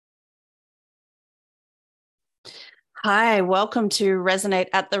Hi, welcome to Resonate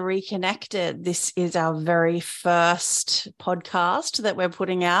at the Reconnected. This is our very first podcast that we're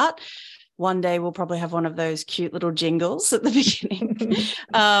putting out. One day we'll probably have one of those cute little jingles at the beginning.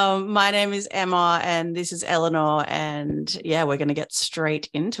 My name is Emma and this is Eleanor, and yeah, we're going to get straight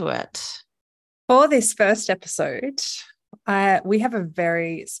into it. For this first episode, we have a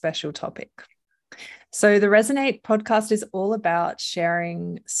very special topic. So, the Resonate podcast is all about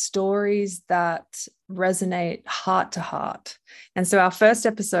sharing stories that resonate heart to heart. And so, our first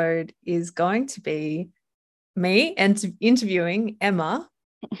episode is going to be me and interviewing Emma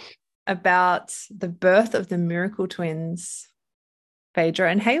about the birth of the miracle twins,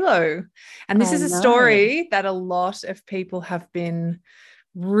 Phaedra and Halo. And this is a story that a lot of people have been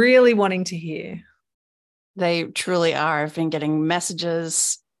really wanting to hear. They truly are. I've been getting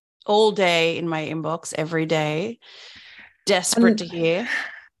messages all day in my inbox every day, desperate to hear.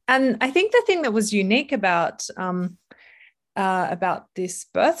 And I think the thing that was unique about this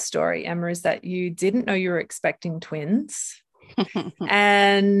birth story, Emma, is that you didn't know you were expecting twins,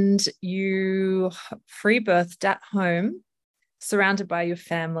 and you free birthed at home, surrounded by your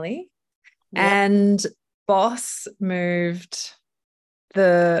family, and boss moved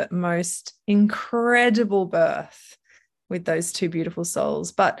the most incredible birth with those two beautiful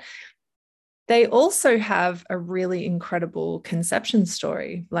souls. But they also have a really incredible conception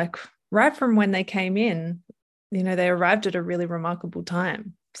story. Like right from when they came in, they arrived at a really remarkable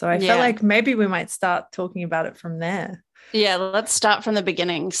time. So I felt like maybe we might start talking about it from there. Yeah, let's start from the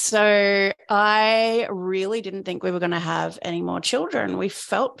beginning. So I really didn't think we were going to have any more children. We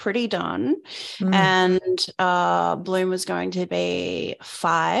felt pretty done. And Bloom was going to be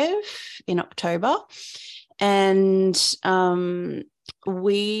 5 in October. And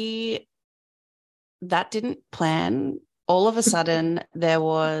that didn't plan. All of a sudden, there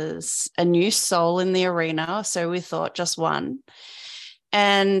was a new soul in the arena. So we thought just one.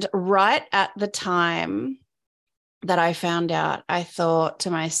 And right at the time that I found out, I thought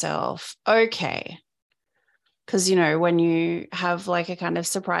to myself, okay, because, when you have like a kind of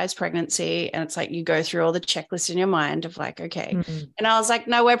surprise pregnancy and it's like you go through all the checklists in your mind of like, okay. And I was like,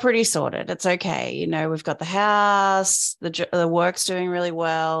 no, we're pretty sorted. It's okay. We've got the house, the work's doing really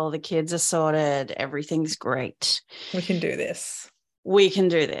well. The kids are sorted. Everything's great. We can do this. We can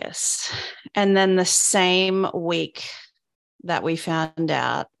do this. And then the same week that we found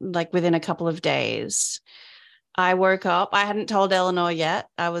out, like within a couple of days, I woke up. I hadn't told Eleanor yet.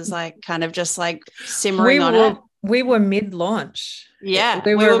 I was like kind of just like simmering on it. We were mid-launch. Yeah.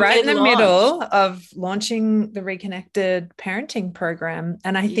 We were right in the middle of launching the Reconnected parenting program.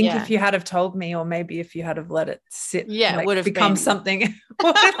 And I think if you had have told me, or maybe if you had have let it sit, it would have become something, it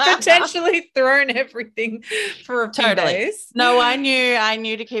would have potentially thrown everything for a few days. No, I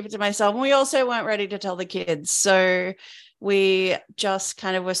knew to keep it to myself. And we also weren't ready to tell the kids. So we just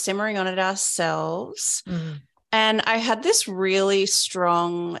kind of were simmering on it ourselves. And I had this really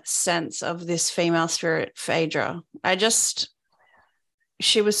strong sense of this female spirit, Phaedra.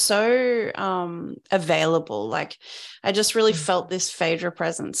 She was so available. Like I just really felt this Phaedra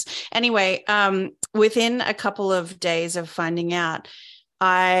presence. Anyway, within a couple of days of finding out,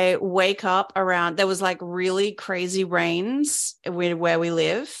 I wake up around, there was like really crazy rains where we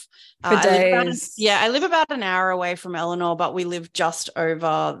live. For days. I live about an hour away from Eleanor, but we live just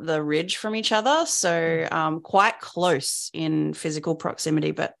over the ridge from each other. So quite close in physical proximity,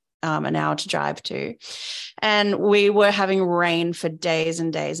 but an hour to drive to. And we were having rain for days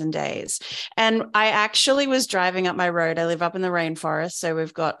and days and days. And I actually was driving up my road. I live up in the rainforest, so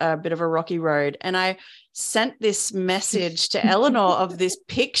we've got a bit of a rocky road. And I sent this message to Eleanor of this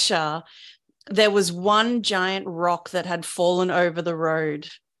picture. There was one giant rock that had fallen over the road.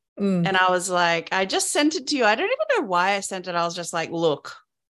 And I was like, I just sent it to you. I don't even know why I sent it. I was just like, look,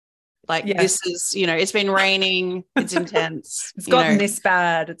 this is, it's been raining. It's intense. It's gotten this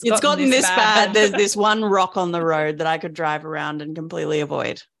bad. It's gotten this bad. There's this one rock on the road that I could drive around and completely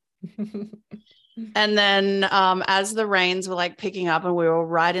avoid. And then as the rains were like picking up and we were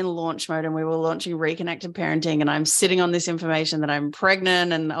right in launch mode and we were launching Reconnected Parenting, and I'm sitting on this information that I'm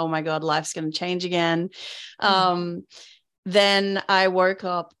pregnant and, oh my God, life's going to change again. Then I woke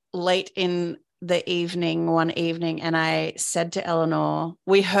up late in the evening, one evening, and I said to Eleanor,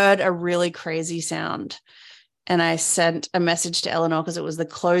 we heard a really crazy sound. And I sent a message to Eleanor because it was the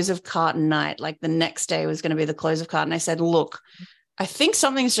close of carton night. Like the next day was going to be the close of carton. I said, look, I think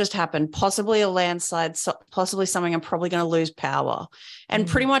something's just happened, possibly a landslide, possibly something. I'm probably going to lose power. And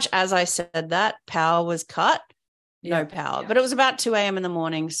pretty much as I said that, power was cut. No power. But it was about 2 a.m. in the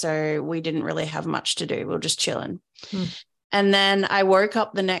morning, so we didn't really have much to do. We were just chilling. And then I woke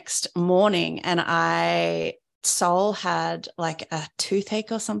up the next morning and I Sol had like a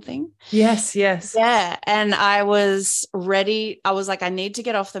toothache or something. Yes, yes. Yeah. And I was ready. I was like, I need to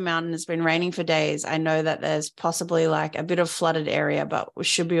get off the mountain. It's been raining for days. I know that there's possibly like a bit of flooded area, but we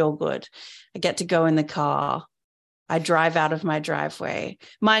should be all good. I get to go in the car. I drive out of my driveway.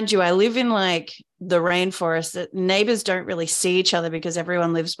 Mind you, I live in like the rainforest that neighbors don't really see each other because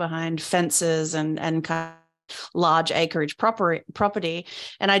everyone lives behind fences and kind of large acreage property.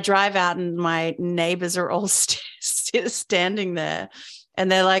 And I drive out and my neighbors are all standing there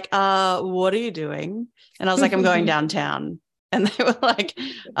and they're like, what are you doing? And I was like, I'm going downtown. And they were like,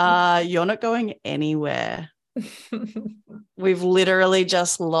 you're not going anywhere. We've literally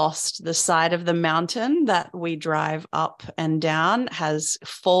just lost the side of the mountain that we drive up and down has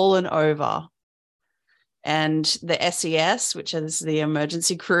fallen over. And the SES, which is the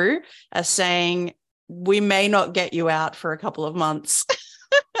emergency crew, are saying, we may not get you out for a couple of months.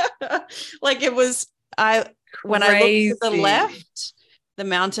 Like it was, when I looked to the left, the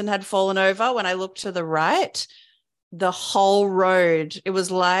mountain had fallen over. When I looked to the right, the whole road, it was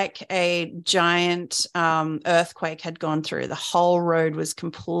like a giant earthquake had gone through. The whole road was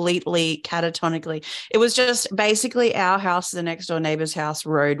completely catatonically. It was just basically our house, the next door neighbor's house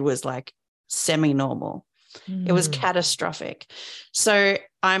road was like semi-normal. It was catastrophic. So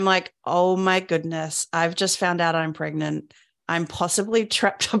I'm like, oh my goodness, I've just found out I'm pregnant. I'm possibly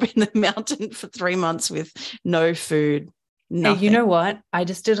trapped up in the mountain for 3 months with no food. Nothing. Hey, you know what? I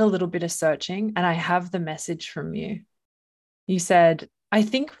just did a little bit of searching and I have the message from you. You said, I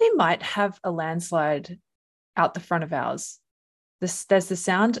think we might have a landslide out the front of ours. There's the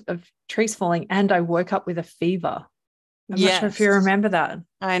sound of trees falling and I woke up with a fever. I'm not sure if you remember that.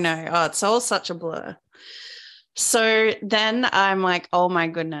 I know. Oh, it's all such a blur. So then I'm like, oh my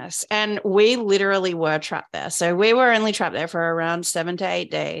goodness. And we literally were trapped there. So we were only trapped there for around 7 to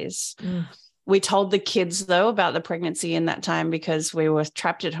 8 days. We told the kids, though, about the pregnancy in that time because we were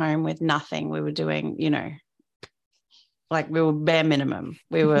trapped at home with nothing. We were doing, like we were bare minimum.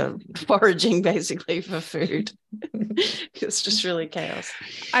 We were foraging basically for food. It's just really chaos.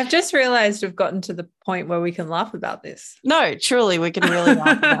 I've just realized we've gotten to the point where we can laugh about this. No, truly, we can really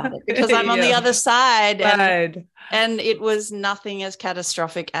laugh about it because I'm on the other side. And it was nothing as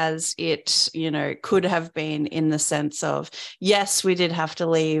catastrophic as it, could have been in the sense of, yes, we did have to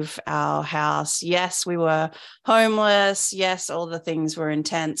leave our house. Yes, we were homeless. Yes, all the things were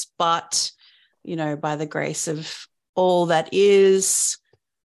intense. But, by the grace of all that is,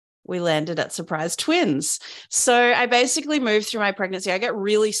 we landed at Surprise Twins. So I basically moved through my pregnancy. I get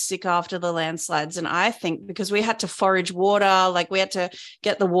really sick after the landslides. And I think because we had to forage water, like we had to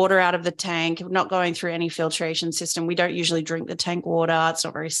get the water out of the tank, not going through any filtration system. We don't usually drink the tank water. It's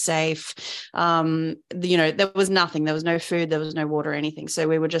not very safe. There was nothing. There was no food. There was no water or anything. So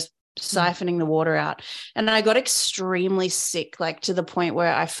we were just siphoning the water out. And I got extremely sick, like to the point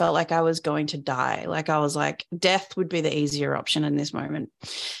where I felt like I was going to die. Like I was like, death would be the easier option in this moment.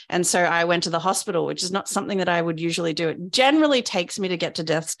 And so I went to the hospital, which is not something that I would usually do. It generally takes me to get to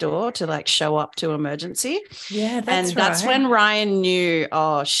death's door to like show up to emergency. Yeah, that's that's when Ryan knew,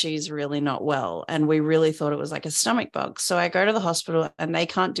 oh, she's really not well. And we really thought it was like a stomach bug. So I go to the hospital and they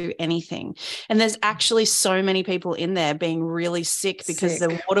can't do anything. And there's actually so many people in there being really sick because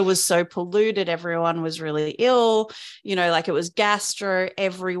the water was so polluted. Everyone was really ill, like it was gastro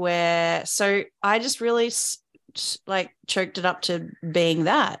everywhere. So I just really like choked it up to being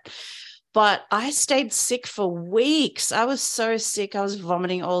that. But I stayed sick for weeks. I was so sick. I was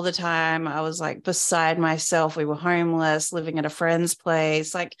vomiting all the time. I was like beside myself. We were homeless, living at a friend's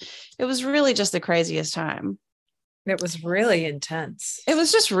place. Like it was really just the craziest time. It was really intense. It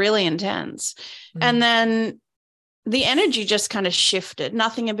was just really intense. And then the energy just kind of shifted,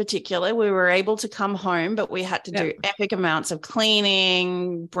 nothing in particular. We were able to come home, but we had to do epic amounts of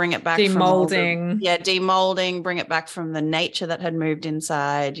cleaning, bring it back demolding. Demolding, bring it back from the nature that had moved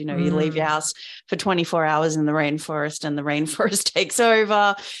inside. You leave your house for 24 hours in the rainforest and the rainforest takes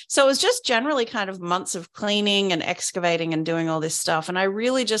over. So it was just generally kind of months of cleaning and excavating and doing all this stuff. And I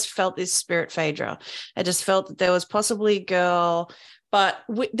really just felt this spirit Phaedra. I just felt that there was possibly a girl. But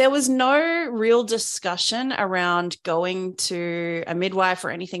there was no real discussion around going to a midwife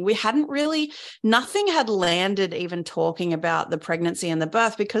or anything. Nothing had landed even talking about the pregnancy and the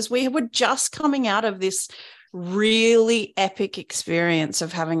birth because we were just coming out of this really epic experience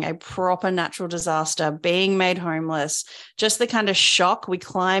of having a proper natural disaster, being made homeless, just the kind of shock. We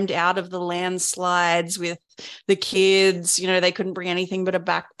climbed out of the landslides with the kids, they couldn't bring anything but a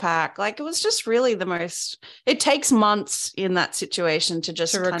backpack. Like it was just really it takes months in that situation to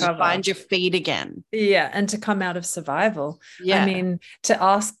just kind of find your feet again. Yeah. And to come out of survival. Yeah. I mean, to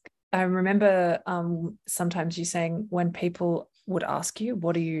ask I remember sometimes you saying when people would ask you,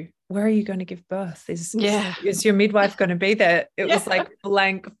 where are you going to give birth? Is your midwife going to be there? It was like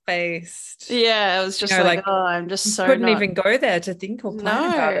blank faced. Yeah, it was just like, oh, I'm just so couldn't not even go there to think or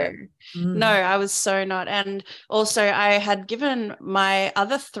plan about it. No, I was so not. And also I had given my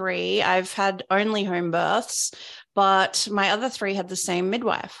other three, I've had only home births, but my other three had the same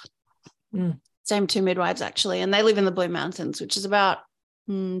midwife. Same two midwives actually, and they live in the Blue Mountains, which is about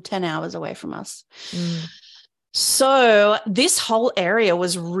 10 hours away from us. So this whole area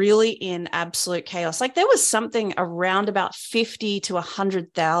was really in absolute chaos. Like there was something around about 50 to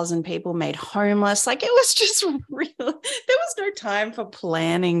 100,000 people made homeless. Like it was just real. There was no time for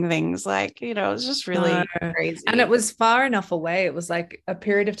planning things. Like, it was just really crazy. And it was far enough away. It was like a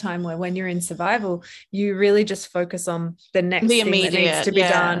period of time where when you're in survival, you really just focus on the next thing that needs to be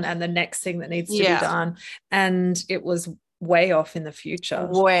done and the next thing that needs to be done. And it was way off in the future.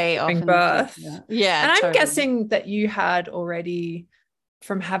 Way off in birth. The future. Yeah. And I'm guessing that you had already,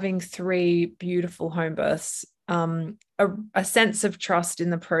 from having 3 beautiful home births, a sense of trust in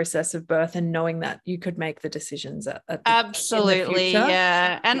the process of birth and knowing that you could make the decisions absolutely.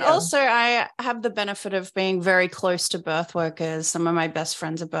 Yeah. And also I have the benefit of being very close to birth workers. Some of my best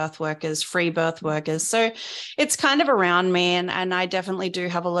friends are birth workers, free birth workers. So it's kind of around me. And I definitely do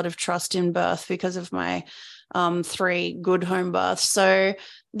have a lot of trust in birth because of my 3 good home births. So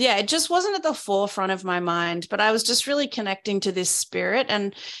yeah, it just wasn't at the forefront of my mind, but I was just really connecting to this spirit.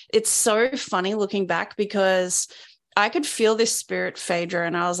 And it's so funny looking back because I could feel this spirit, Phaedra,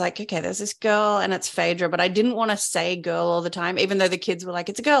 and I was like, okay, there's this girl and it's Phaedra, but I didn't want to say girl all the time, even though the kids were like,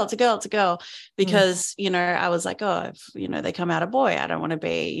 it's a girl, it's a girl, it's a girl, because, I was like, oh, if, they come out a boy, I don't want to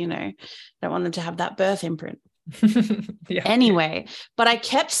be, I don't want them to have that birth imprint. Anyway, but I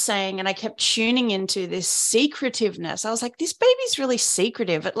kept saying, and I kept tuning into this secretiveness. I was like, this baby's really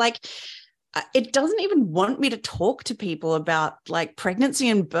secretive. It doesn't even want me to talk to people about like pregnancy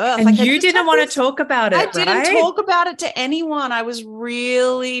and birth. And you didn't want to talk about it. I didn't talk about it to anyone. I was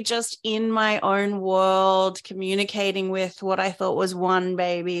really just in my own world, communicating with what I thought was one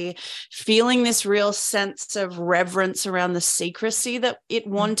baby, feeling this real sense of reverence around the secrecy that it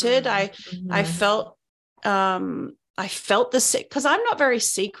wanted. I felt because I'm not very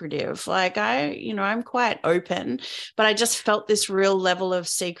secretive. Like I'm quite open, but I just felt this real level of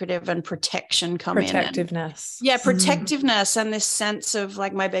secretive and protection protectiveness. Protectiveness and this sense of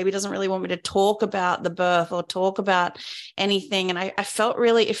like my baby doesn't really want me to talk about the birth or talk about anything. And it felt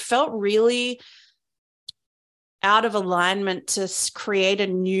really out of alignment to create a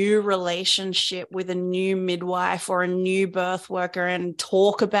new relationship with a new midwife or a new birth worker and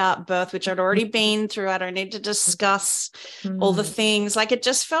talk about birth, which I'd already been through. I don't need to discuss all the things. Like it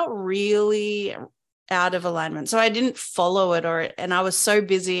just felt really out of alignment. So I didn't follow it and I was so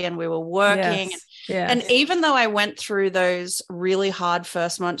busy and we were working. And even though I went through those really hard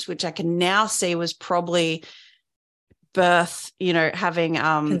first months, which I can now see was probably birth, having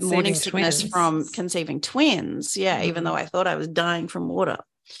morning sickness from conceiving twins. Even though I thought I was dying from water.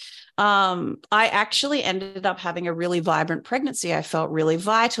 I actually ended up having a really vibrant pregnancy. I felt really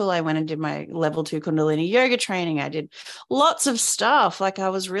vital. I went and did my level 2 Kundalini yoga training. I did lots of stuff. Like I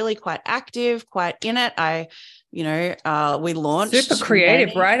was really quite active, quite in it. We launched super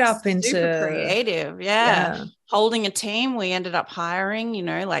creative right up into super creative. Yeah. Holding a team. We ended up hiring,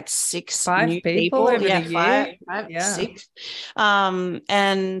 like 5 new people over the year. 6.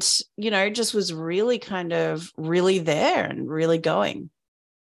 And, just was really kind of really there and really going.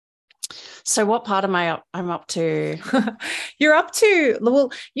 So what part am I'm up to? You're up to,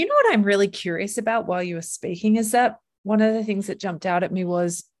 well, you know what I'm really curious about while you were speaking is that one of the things that jumped out at me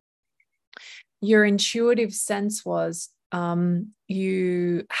was your intuitive sense was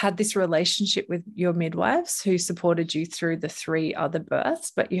you had this relationship with your midwives who supported you through the 3 other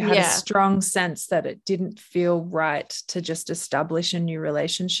births, but you had a strong sense that it didn't feel right to just establish a new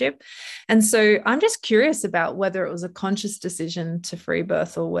relationship. And so I'm just curious about whether it was a conscious decision to free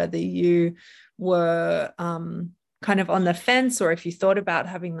birth or whether you were kind of on the fence, or if you thought about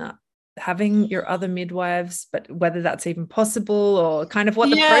having your other midwives, but whether that's even possible, or kind of what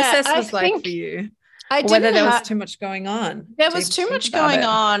the process was like for you. Whether there was too much going on. There was too much going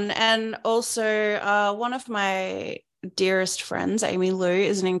on. And also one of my dearest friends, Amy Lou,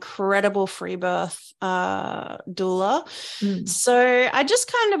 is an incredible free birth doula. So I just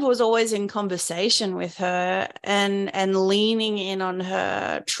kind of was always in conversation with her and leaning in on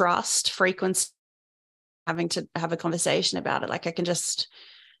her trust, frequency, having to have a conversation about it. Like I can just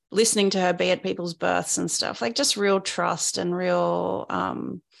listening to her be at people's births and stuff, like just real trust and real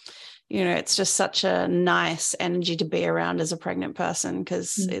it's just such a nice energy to be around as a pregnant person,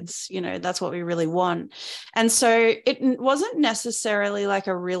 because it's, that's what we really want. And so it wasn't necessarily like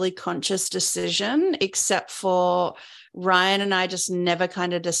a really conscious decision, except for Ryan and I just never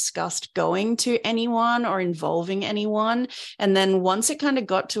kind of discussed going to anyone or involving anyone. And then once it kind of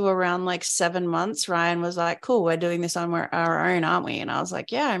got to around like 7 months, Ryan was like, cool, we're doing this on our own, aren't we? And I was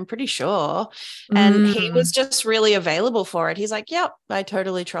like, yeah, I'm pretty sure. And he was just really available for it. He's like, yep, I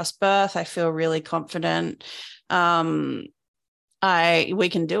totally trust birth. I feel really confident. We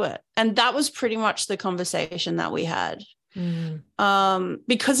can do it. And that was pretty much the conversation that we had.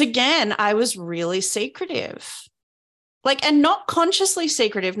 Because again, I was really secretive. Like, and not consciously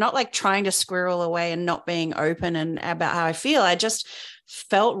secretive, not like trying to squirrel away and not being open and about how I feel. I just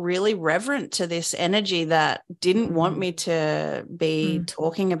felt really reverent to this energy that didn't want me to be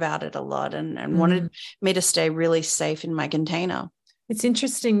talking about it a lot, and wanted me to stay really safe in my container. It's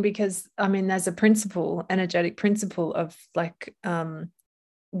interesting because, I mean, there's a principle, energetic principle of like,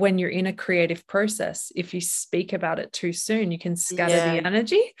 when you're in a creative process, if you speak about it too soon, you can scatter the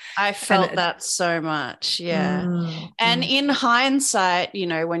energy. I felt that so much. Yeah. And in hindsight,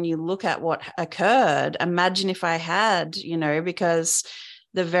 when you look at what occurred, imagine if I had, because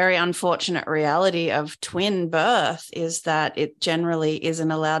the very unfortunate reality of twin birth is that it generally isn't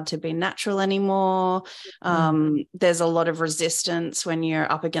allowed to be natural anymore. There's a lot of resistance when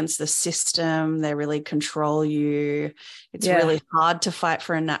you're up against the system. They really control you. It's really hard to fight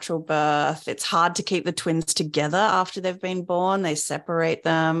for a natural birth. It's hard to keep the twins together after they've been born. They separate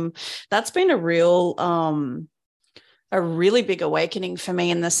them. That's been a really big awakening for me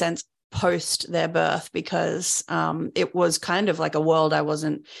in the sense post their birth, because it was kind of like a world I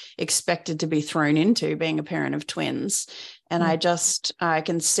wasn't expected to be thrown into, being a parent of twins. And I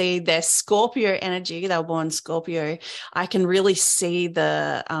can see their Scorpio energy. They were born Scorpio. I can really see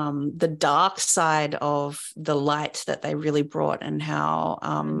the dark side of the light that they really brought, and how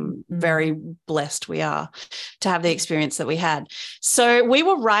very blessed we are to have the experience that we had. So we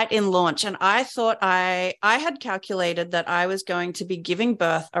were right in launch, and I thought I had calculated that I was going to be giving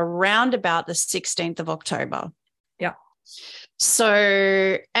birth around about the 16th of October. Yeah.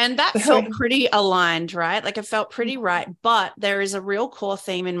 So, and that felt pretty aligned, right? Like it felt pretty right. But there is a real core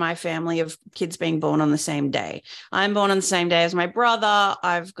theme in my family of kids being born on the same day. I'm born on the same day as my brother.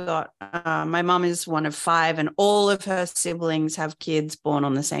 I've got, my mum is one of 5, and all of her siblings have kids born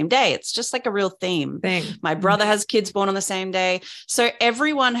on the same day. It's just like a real theme. My brother has kids born on the same day. So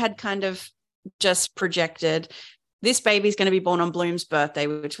everyone had kind of just projected, this baby's going to be born on Bloom's birthday,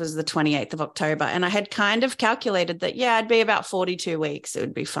 which was the 28th of October. And I had kind of calculated that, I'd be about 42 weeks. It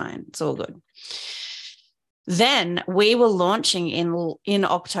would be fine. It's all good. Then we were launching in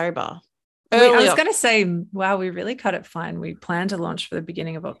October. I was going to say, wow, we really cut it fine. We planned to launch for the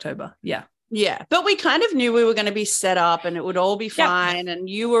beginning of October. Yeah. Yeah. But we kind of knew we were going to be set up and it would all be fine. And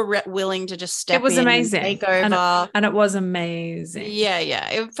you were willing to just step in. It was amazing. And take over. And it was amazing. Yeah. Yeah.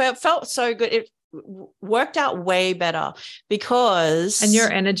 It felt so good. It worked out way better because. And your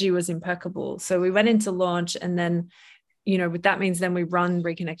energy was impeccable. So we went into launch, and then, that means then we run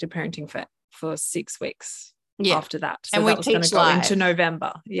Reconnected Parenting for 6 weeks after that. So and that was going to go into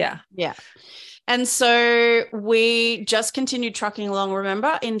November. Yeah. Yeah. And so we just continued trucking along.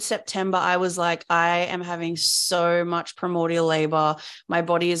 Remember, in September, I was like, I am having so much primordial labor. My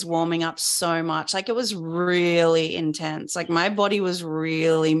body is warming up so much. Like, it was really intense. Like, my body was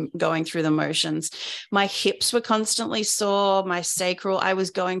really going through the motions. My hips were constantly sore. My sacral, I was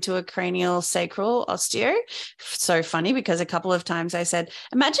going to a cranial sacral osteo. So funny, because a couple of times I said,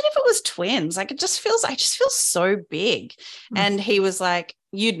 imagine if it was twins. Like, I just feel so big. And he was like,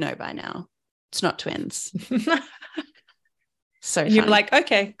 you'd know by now. It's not twins. So you're like,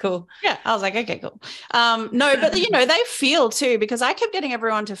 okay, cool. Yeah. I was like, okay, cool. No, but they feel too, because I kept getting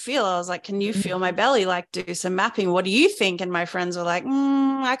everyone to feel. I was like, can you feel my belly? Like, do some mapping. What do you think? And my friends were like,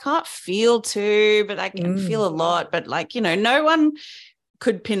 I can't feel too, but I can feel a lot. But like, no one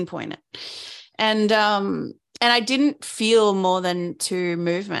could pinpoint it. And I didn't feel more than 2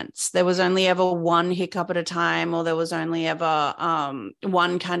 movements. There was only ever one hiccup at a time, or there was only ever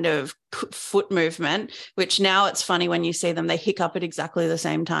one kind of foot movement, which now it's funny when you see them, they hiccup at exactly the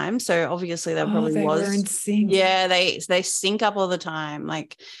same time. So obviously there probably was. Were in sync. Yeah, they sync up all the time.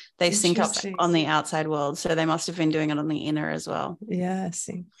 Like they sync up on the outside world. So they must have been doing it on the inner as well. Yeah, I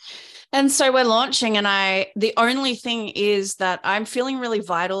see. And so we're launching, and the only thing is that I'm feeling really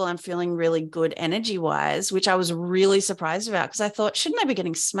vital. I'm feeling really good energy wise, which I was really surprised about, because I thought, shouldn't I be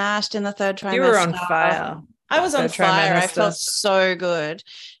getting smashed in the 3rd trimester? You were on fire. I was on fire. I felt so good.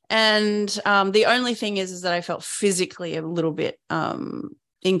 And the only thing is that I felt physically a little bit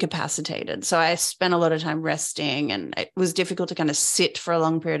incapacitated. So I spent a lot of time resting, and it was difficult to kind of sit for a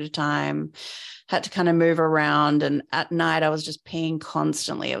long period of time, had to kind of move around. And at night I was just peeing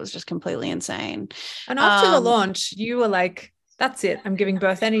constantly. It was just completely insane. And after the launch, you were like, that's it. I'm giving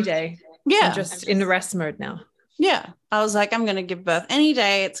birth any day. Yeah. I'm just in the rest mode now. Yeah. I was like, I'm going to give birth any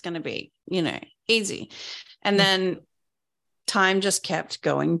day. It's going to be, easy. And then time just kept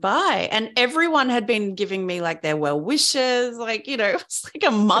going by, and everyone had been giving me like their well wishes. Like, it was like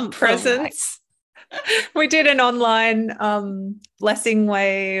a month presents. We did an online blessing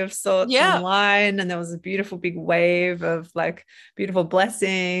wave sorts online, and there was a beautiful big wave of like beautiful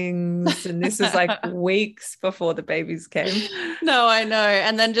blessings, and this was like weeks before the babies came. No, I know.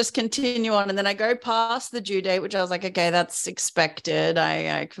 And then just continue on, and then I go past the due date, which I was like, okay, that's expected.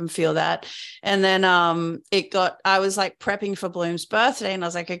 I can feel that. And then I was like prepping for Bloom's birthday, and I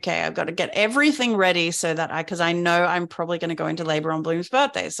was like, okay, I've got to get everything ready so that because I know I'm probably going to go into labor on Bloom's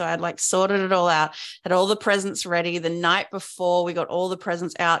birthday. So I'd like sorted it all out, had all the presents ready. The night before, we got all the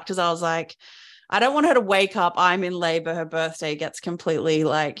presents out, because I was like, I don't want her to wake up, I'm in labor, her birthday gets completely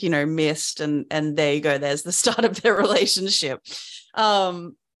like, missed. And there you go. There's the start of their relationship.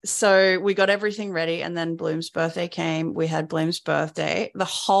 So we got everything ready, and then Bloom's birthday came. We had Bloom's birthday. The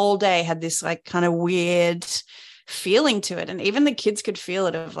whole day had this like kind of weird feeling to it. And even the kids could feel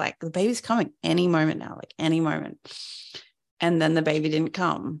it, of like, the baby's coming any moment now, like any moment. And then the baby didn't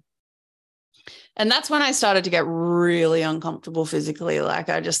come. And that's when I started to get really uncomfortable physically. Like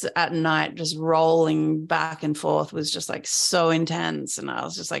I just at night, just rolling back and forth was just like so intense. And I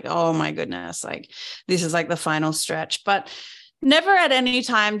was just like, oh my goodness, like this is like the final stretch. But never at any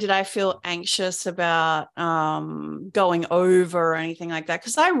time did I feel anxious about going over or anything like that,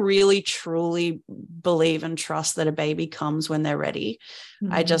 because I really, truly believe and trust that a baby comes when they're ready.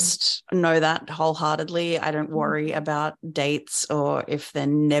 Mm-hmm. I just know that wholeheartedly. I don't worry about dates or if they're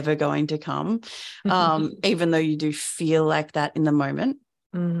never going to come, even though you do feel like that in the moment.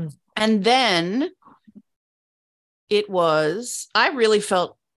 Mm-hmm. And then I really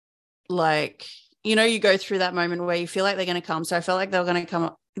felt like, you go through that moment where you feel like they're going to come. So I felt like they were going to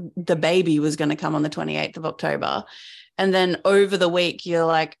come. The baby was going to come on the 28th of October. And then over the week, you're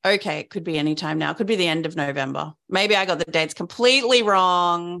like, okay, it could be any time now. It could be the end of November. Maybe I got the dates completely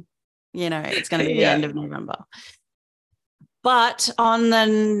wrong. It's going to be the end of November. But on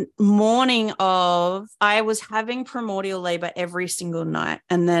the morning I was having primordial labor every single night.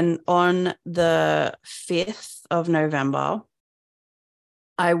 And then on the 5th of November,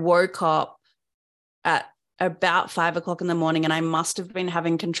 I woke up at about 5 o'clock in the morning, and I must have been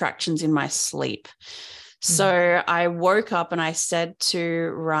having contractions in my sleep. So I woke up and I said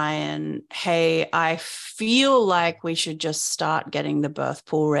to Ryan, hey, I feel like we should just start getting the birth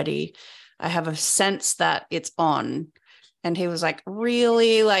pool ready. I have a sense that it's on. And he was like,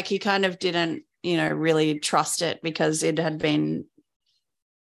 really? Like he kind of didn't, really trust it, because it had been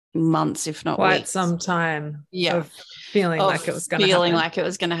months, if not quite weeks. some time of feeling like it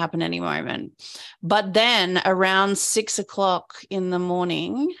was going to happen any moment. But then around 6 o'clock in the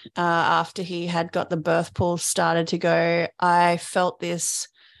morning, after he had got the birth pool started to go, I felt this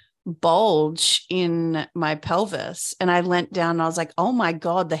bulge in my pelvis, and I leant down and I was like, oh my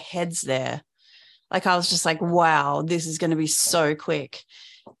God, the head's there. Like I was just like, wow, this is going to be so quick.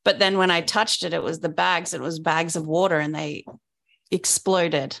 But then when I touched it, it was the bags. It was bags of water, and they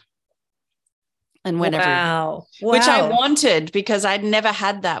exploded and went everywhere, which I wanted, because I'd never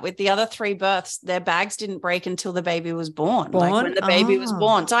had that with the other 3 births. Their bags didn't break until the baby was born? Like when the baby was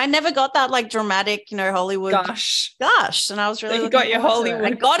born. So I never got that like dramatic, Hollywood gush. And I was really you got your Hollywood.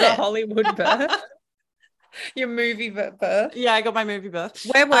 I got it. Hollywood birth. Your movie birth. Yeah, I got my movie birth.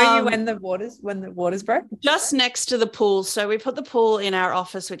 Where were you when the waters broke? Just next to the pool. So we put the pool in our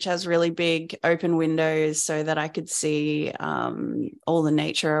office, which has really big open windows, so that I could see all the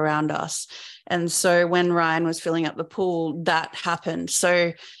nature around us. And so when Ryan was filling up the pool, that happened.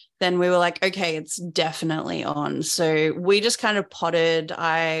 So then we were like, okay, it's definitely on. So we just kind of potted.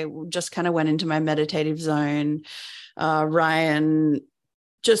 I just kind of went into my meditative zone. Ryan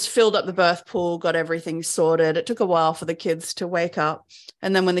just filled up the birth pool, got everything sorted. It took a while for the kids to wake up.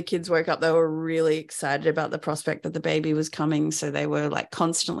 And then when the kids woke up, they were really excited about the prospect that the baby was coming. So they were like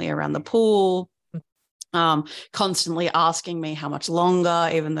constantly around the pool, constantly asking me how much longer,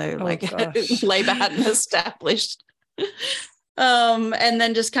 even though labor hadn't established. And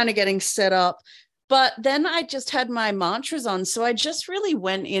then just kind of getting set up. But then I just had my mantras on. So I just really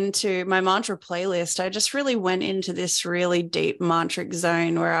went into my mantra playlist. I just really went into this really deep mantric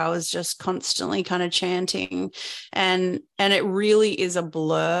zone where I was just constantly kind of chanting. And it really is a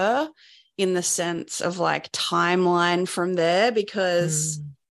blur in the sense of like timeline from there, because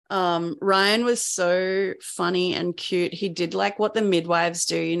Ryan was so funny and cute. He did like what the midwives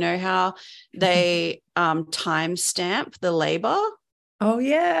do. You know how they time stamp the labor? Oh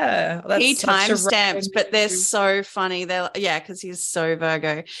yeah, that's He such a timestamps, but they're Virgo. so funny. Because he's so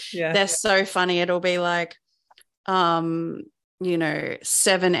Virgo. Yeah. They're so funny. It'll be like, 7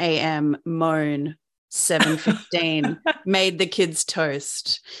 a.m. moan, 7:15 made the kids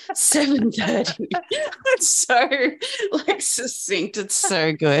toast, 7:30. It's so like succinct. It's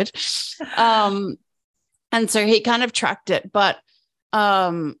so good. And so he kind of tracked it, but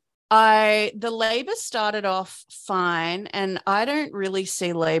the labor started off fine, and I don't really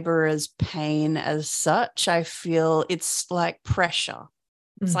see labor as pain as such. I feel it's like pressure.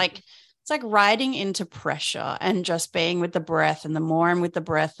 It's like riding into pressure and just being with the breath. And the more I'm with the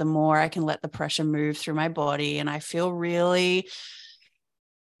breath, the more I can let the pressure move through my body. And I feel really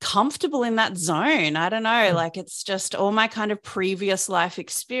comfortable in that zone. I don't know, like it's just all my kind of previous life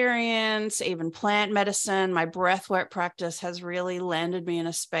experience, even plant medicine, my breath work practice has really landed me in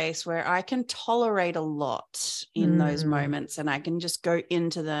a space where I can tolerate a lot in those moments, and I can just go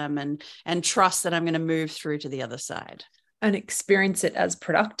into them and trust that I'm going to move through to the other side. And experience it as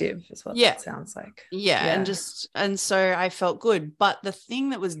productive is what that sounds like. Yeah. And so I felt good. But the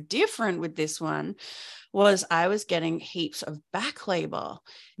thing that was different with this one was I was getting heaps of back labor,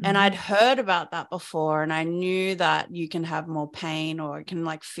 and I'd heard about that before, and I knew that you can have more pain, or it can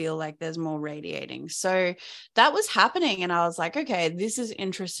like feel like there's more radiating. So that was happening, and I was like, okay, this is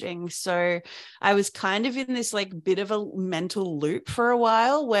interesting. So I was kind of in this like bit of a mental loop for a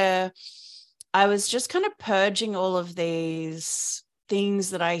while where I was just kind of purging all of these things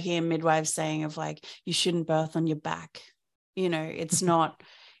that I hear midwives saying of like, you shouldn't birth on your back. It's not,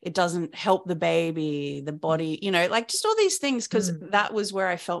 it doesn't help the baby, the body, like just all these things. Cause that was where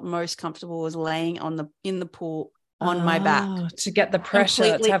I felt most comfortable, was laying in the pool on my back. To get the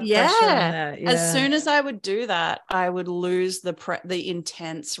pressure, to have pressure on there. Yeah. As soon as I would do that, I would lose the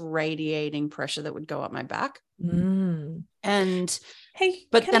intense radiating pressure that would go up my back. And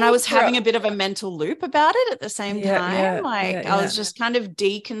but then I was having a bit of a mental loop about it at the same time. I was just kind of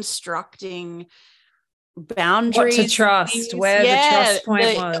deconstructing boundaries, what to trust, where the trust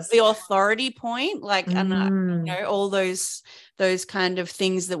point was, the authority point, like, and all those kind of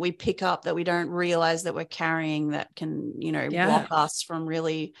things that we pick up that we don't realize that we're carrying, that can block us from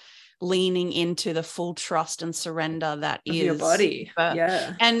really leaning into the full trust and surrender that is your body.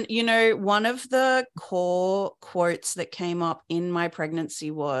 And one of the core quotes that came up in my pregnancy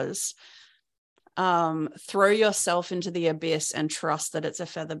was throw yourself into the abyss and trust that it's a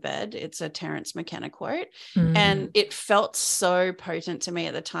feather bed. It's a Terence McKenna quote. And it felt so potent to me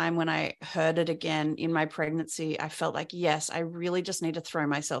at the time. When I heard it again in my pregnancy, I felt like, yes, I really just need to throw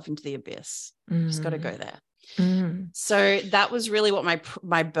myself into the abyss. Just got to go there. So that was really what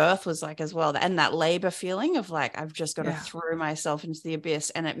my birth was like as well. And that labor feeling of like, I've just got to throw myself into the abyss.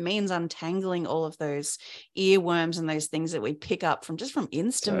 And it means untangling all of those earworms and those things that we pick up from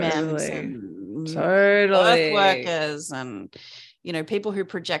Instamems and birth workers and, people who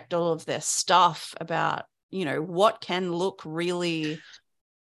project all of their stuff about, what can look really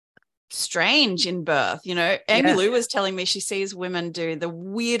strange in birth. Amy Lou was telling me she sees women do the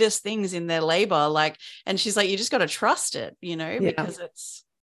weirdest things in their labor, like, and she's like, you just got to trust it, because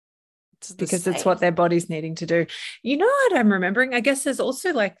it's what their body's needing to do. What I'm remembering, I guess there's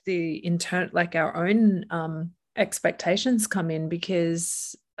also like like our own expectations come in,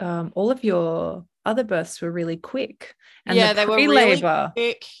 because all of your other births were really quick, and they were really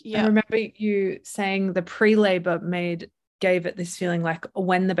quick. I remember you saying the pre-labor gave it this feeling like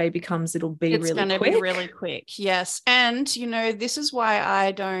when the baby comes, it's going to be really quick. Yes. And, this is why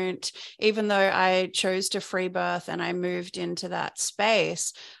I don't, even though I chose to free birth and I moved into that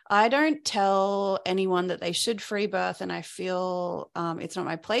space, I don't tell anyone that they should free birth. And I feel it's not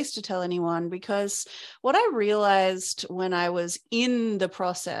my place to tell anyone, because what I realized when I was in the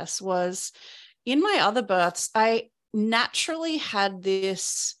process was, in my other births, I naturally had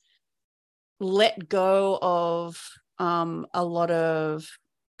this let go of a lot of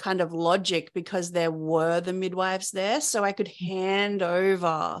kind of logic, because there were the midwives there. So I could hand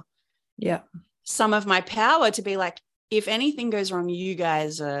over some of my power to be like, if anything goes wrong, you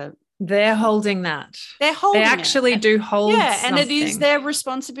guys are They're holding that. They're holding They actually do hold and it is their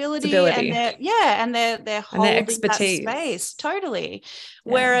responsibility. And they're holding expertise. that space. Totally.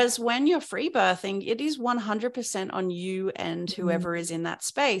 Yeah. Whereas when you're free birthing, it is 100% on you and whoever is in that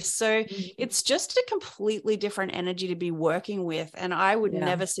space. So it's just a completely different energy to be working with. And I would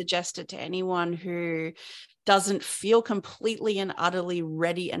never suggest it to anyone who doesn't feel completely and utterly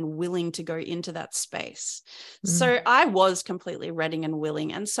ready and willing to go into that space. So I was completely ready and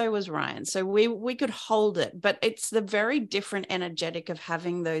willing, and so was Ryan. So we could hold it, but it's the very different energetic of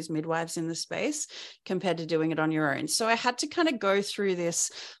having those midwives in the space compared to doing it on your own. So I had to kind of go through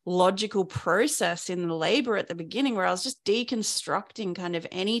this logical process in the labor at the beginning where I was just deconstructing kind of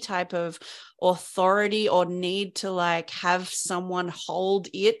any type of authority or need to like have someone hold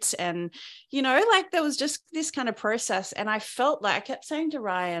it. And, you know, like there was just this kind of process. And I felt like I kept saying to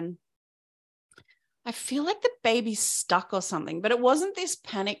Ryan, I feel like the baby's stuck or something, but it wasn't this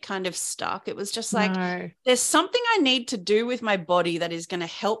panic kind of stuck. It was just like, there's something I need to do with my body that is going to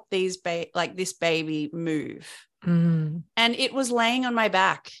help these like this baby move. And it was laying on my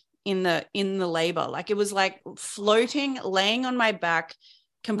back in the labor. Like it was like floating, laying on my back,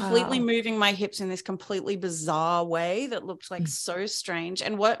 completely moving my hips in this completely bizarre way that looked like so strange,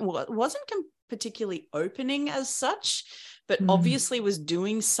 and what wasn't particularly opening as such, but obviously was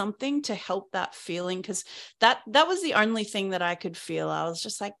doing something to help that feeling, because that was the only thing that I could feel. I was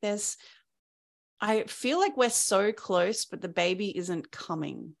just like, I feel like we're so close, but the baby isn't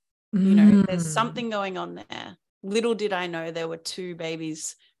coming. You know, there's something going on there. Little did I know there were two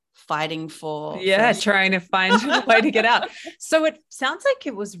babies fighting for trying to find a way to get out. So it sounds like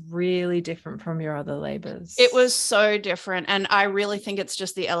it was really different from your other labors. It was so different, and I really think it's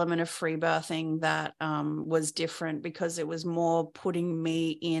just the element of free birthing that was different, because it was more putting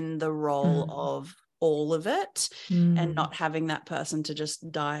me in the role of all of it and not having that person to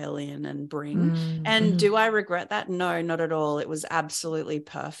just dial in and bring. And do I regret that? No, not at all. It was absolutely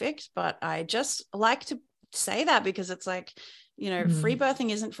perfect, but I just like to say that because it's like, you know, free birthing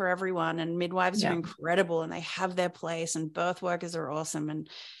isn't for everyone, and midwives are incredible and they have their place, and birth workers are awesome.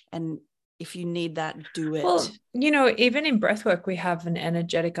 And if you need that, do it. Well, you know, even in breathwork, we have an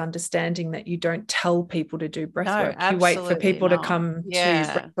energetic understanding that you don't tell people to do breathwork. You wait for people to come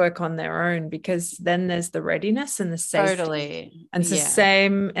to breathwork on their own, because then there's the readiness and the safety. Totally. And it's the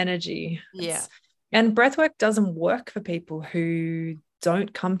same energy. And breathwork doesn't work for people who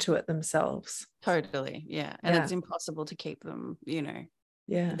don't come to it themselves. Totally. Yeah. And it's impossible to keep them, you know,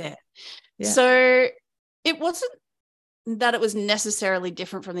 there. Yeah. So it wasn't that it was necessarily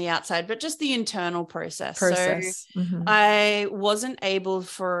different from the outside, but just the internal process. So I wasn't able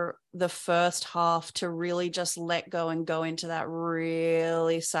for the first half to really just let go and go into that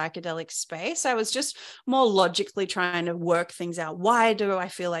really psychedelic space. I was just more logically trying to work things out. Why do I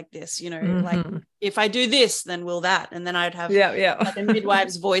feel like this? You know, like if I do this, then will that? And then I'd have like a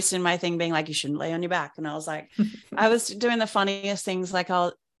midwife's voice in my thing being like, you shouldn't lay on your back. And I was like, I was doing the funniest things. Like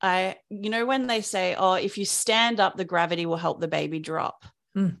you know, when they say, oh, if you stand up, the gravity will help the baby drop.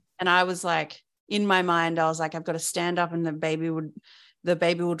 And I was like, in my mind, I was like, I've got to stand up and the baby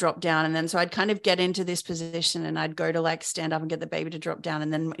will drop down. And then so I'd kind of get into this position and I'd go to like stand up and get the baby to drop down.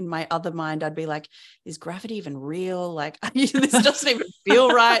 And then in my other mind, I'd be like, is gravity even real? Like, this doesn't even feel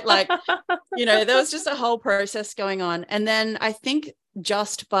right. Like, you know, there was just a whole process going on. And then I think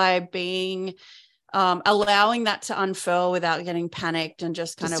just by being allowing that to unfurl without getting panicked and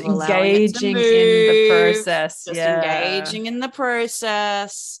just kind of allowing it to move, in the process, engaging in the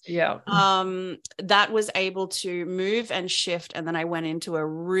process. That was able to move and shift. And then I went into a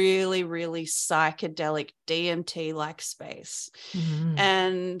really, really psychedelic DMT-like space.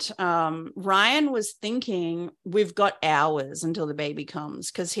 And Ryan was thinking, we've got hours until the baby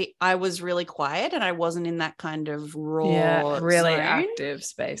comes, because I was really quiet and I wasn't in that kind of raw, really zone. Active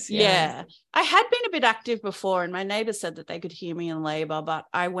space. I had been a bit active before, and my neighbor said that they could hear me in labor, but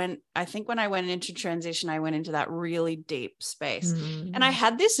I think when I went into transition, I went into that really deep space. And I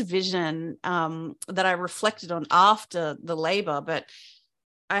had this vision that I reflected on after the labor, but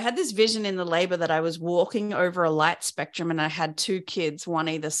I had this vision in the labor that I was walking over a light spectrum and I had two kids, one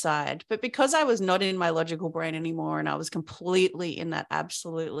either side. But because I was not in my logical brain anymore and I was completely in that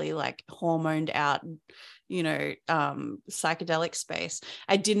absolutely like hormoned out, you know, psychedelic space,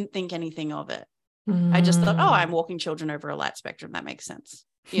 I didn't think anything of it. I just thought, oh, I'm walking children over a light spectrum. That makes sense.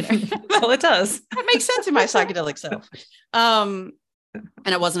 You know, well, it does. That makes sense in my psychedelic self. And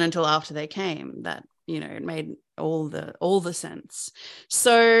it wasn't until after they came that, you know, it made all the sense.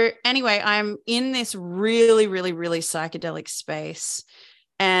 So anyway, I'm in this really, really, really psychedelic space,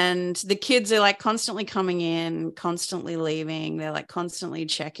 and the kids are like constantly coming in, constantly leaving. They're like constantly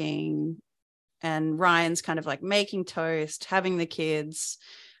checking, and Ryan's kind of like making toast, having the kids,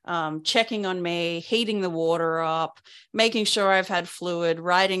 checking on me, heating the water up, making sure I've had fluid,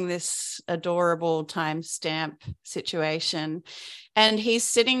 writing this adorable timestamp situation. And he's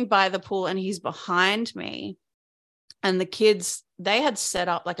sitting by the pool and he's behind me. And the kids, they had set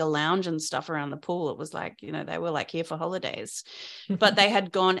up like a lounge and stuff around the pool. It was like, you know, they were like here for holidays, but they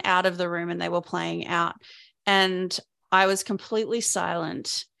had gone out of the room and they were playing out. And I was completely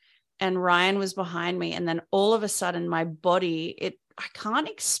silent and Ryan was behind me. And then all of a sudden my body, I can't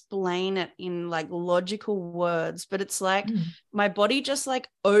explain it in like logical words, but it's like my body just like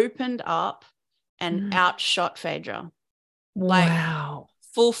opened up and outshot Phaedra. Wow. Like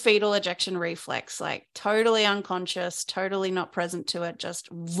full fetal ejection reflex, like totally unconscious, totally not present to it. Just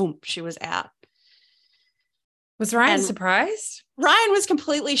boom, she was out. Was Ryan surprised? Ryan was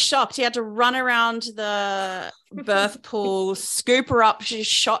completely shocked. He had to run around the birth pool, scoop her up. She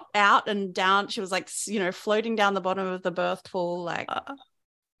shot out and down. She was like, you know, floating down the bottom of the birth pool. Like,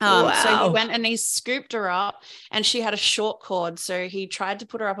 wow. So he went and he scooped her up and she had a short cord. So he tried to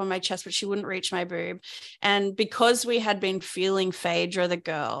put her up on my chest, but she wouldn't reach my boob. And because we had been feeling Phaedra, the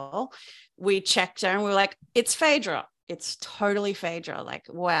girl, we checked her and we were like, it's Phaedra. It's totally Phaedra. Like,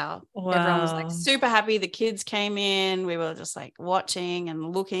 wow. Everyone was like super happy. The kids came in. We were just like watching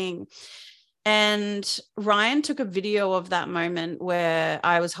and looking. And Ryan took a video of that moment where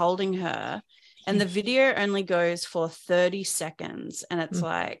I was holding her. And the video only goes for 30 seconds. And it's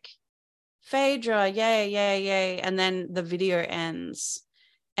like, Phaedra, yay, yay, yay. And then the video ends.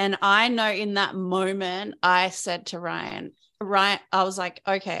 And I know in that moment, I said to Ryan, I was like,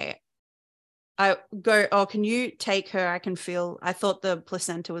 okay, I go, oh, can you take her? I thought the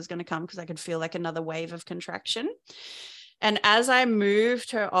placenta was going to come because I could feel like another wave of contraction. And as I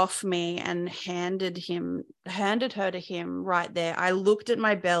moved her off me and handed her to him right there, I looked at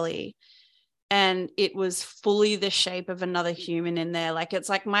my belly and it was fully the shape of another human in there. Like, it's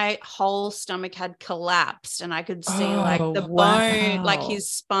like my whole stomach had collapsed and I could see like the bone, like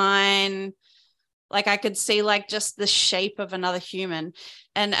his spine. Like I could see like just the shape of another human.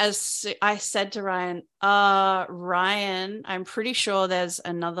 And as I said to Ryan, Ryan, I'm pretty sure there's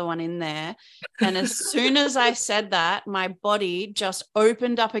another one in there. And as soon as I said that, my body just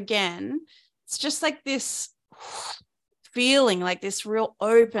opened up again. It's just like this feeling, like this real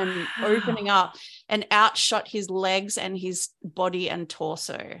opening up, and outshot his legs and his body and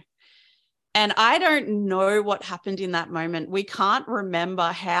torso. And I don't know what happened in that moment. We can't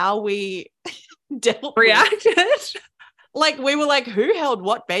remember how we reacted. Like, we were like, who held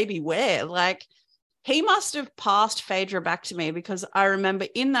what baby where? Like, he must have passed Phaedra back to me, because I remember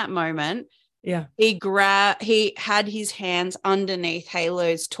in that moment, he had his hands underneath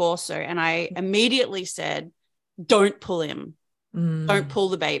Halo's torso, and I immediately said, don't pull him. Don't pull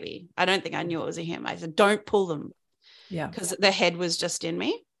the baby. I don't think I knew it was a him. I said, don't pull them. Yeah. Because the head was just in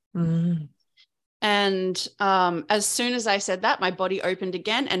me. And as soon as I said that, my body opened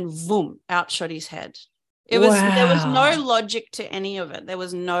again and boom, outshot his head. There was no logic to any of it. There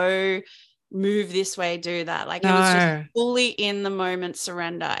was no move this way, do that. Like, it was just fully in the moment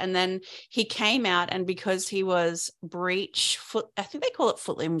surrender. And then he came out, and because he was I think they call it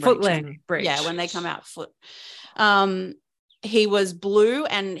footling breach. Yeah, when they come out foot. He was blue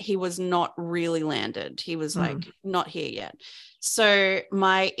and he was not really landed. He was like not here yet. So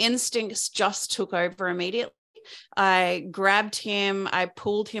my instincts just took over immediately. I grabbed him. I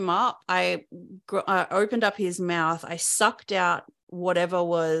pulled him up. I opened up his mouth. I sucked out whatever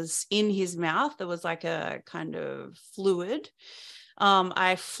was in his mouth. There was like a kind of fluid.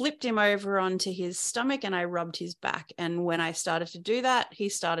 I flipped him over onto his stomach and I rubbed his back. And when I started to do that, he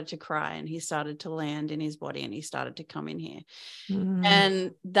started to cry and he started to land in his body and he started to come in here.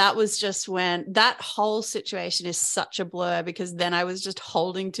 And that was just when that whole situation is such a blur, because then I was just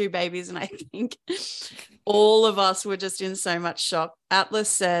holding two babies. And I think all of us were just in so much shock. Atlas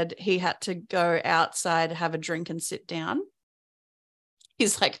said he had to go outside, have a drink and sit down.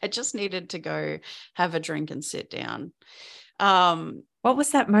 He's like, I just needed to go have a drink and sit down. What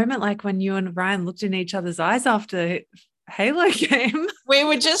was that moment like when you and Ryan looked in each other's eyes after Halo came? We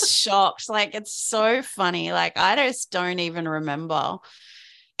were just shocked. Like, it's so funny. Like, I just don't even remember.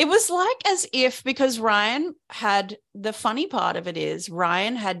 It was like as if, because the funny part of it is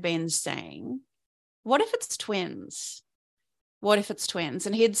Ryan had been saying, what if it's twins? What if it's twins?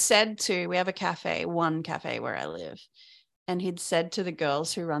 And he'd said we have one cafe where I live. And he'd said to the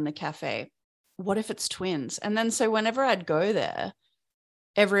girls who run the cafe, what if it's twins? And then so whenever I'd go there,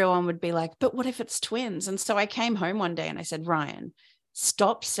 everyone would be like, but what if it's twins? And so I came home one day and I said, Ryan,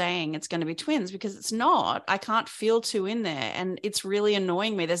 stop saying it's going to be twins, because it's not. I can't feel two in there. And it's really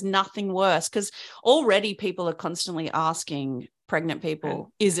annoying me. There's nothing worse, because already people are constantly asking pregnant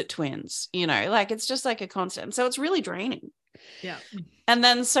people, is it twins? You know, like, it's just like a constant. So it's really draining. Yeah. And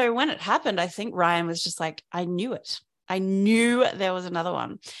then so when it happened, I think Ryan was just like, I knew it. I knew there was another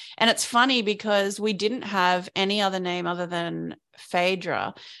one. And it's funny because we didn't have any other name other than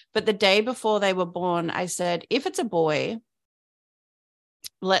Phaedra. But the day before they were born, I said, if it's a boy,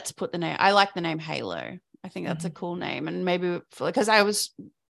 let's put the name. I like the name Halo. I think that's a cool name. And maybe because I was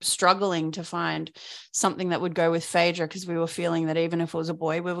struggling to find something that would go with Phaedra, because we were feeling that even if it was a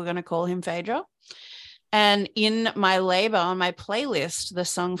boy, we were going to call him Phaedra. And in my labor on my playlist, the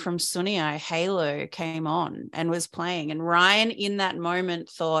song from Sunii, Halo, came on and was playing. And Ryan in that moment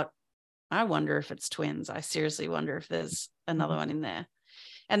thought, I wonder if it's twins. I seriously wonder if there's another one in there.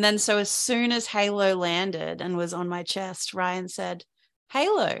 And then so as soon as Halo landed and was on my chest, Ryan said,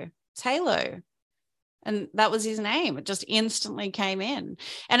 Halo, it's Halo. And that was his name. It just instantly came in.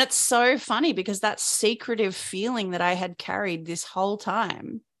 And it's so funny because that secretive feeling that I had carried this whole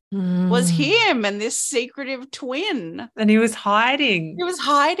time was him and this secretive twin. And he was hiding. He was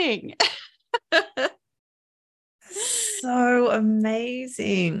hiding. So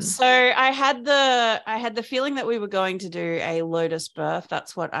amazing. So I had the feeling that we were going to do a lotus birth.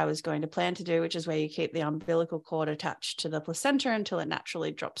 That's what I was going to plan to do, which is where you keep the umbilical cord attached to the placenta until it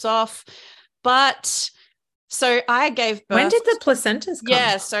naturally drops off. But so I gave birth. When did the placentas come?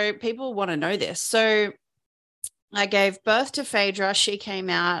 Yeah, so people want to know this. So I gave birth to Phaedra. She came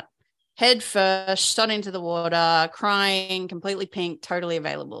out head first, shot into the water, crying, completely pink, totally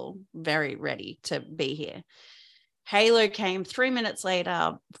available, very ready to be here. Halo came 3 minutes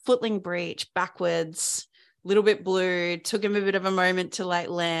later, footling breech, backwards, a little bit blue, took him a bit of a moment to like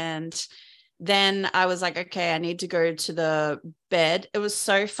land. Then I was like, okay, I need to go to the bed. It was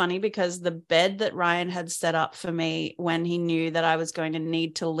so funny because the bed that Ryan had set up for me when he knew that I was going to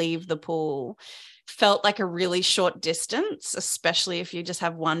need to leave the pool felt like a really short distance, especially if you just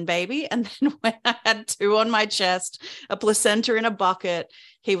have one baby. And then when I had two on my chest, a placenta in a bucket,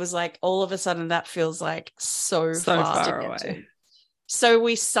 he was like, all of a sudden that feels like so far away. So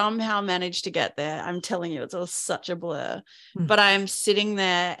we somehow managed to get there. I'm telling you, it's all such a blur. But I'm sitting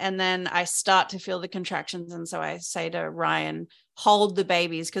there and then I start to feel the contractions. And so I say to Ryan, hold the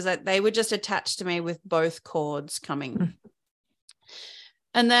babies, because they were just attached to me with both cords coming.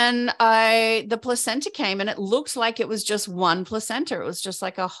 And then the placenta came and it looked like it was just one placenta. It was just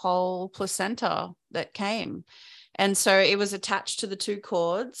like a whole placenta that came. And so it was attached to the two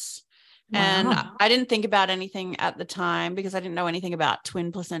cords. Wow. And I didn't think about anything at the time because I didn't know anything about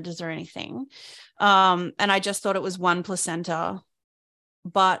twin placentas or anything. And I just thought it was one placenta.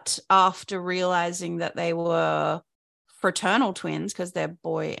 But after realizing that they were fraternal twins, because they're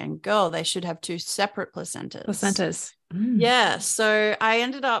boy and girl, they should have two separate placentas. Yeah, so I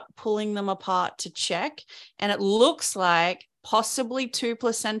ended up pulling them apart to check, and it looks like possibly two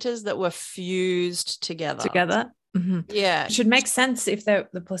placentas that were fused together. Yeah, it should make sense if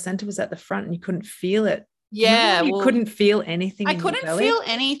the placenta was at the front and you couldn't feel it. Yeah, you couldn't feel anything. I couldn't feel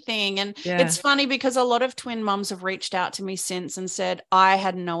anything. And it's funny because a lot of twin mums have reached out to me since and said, I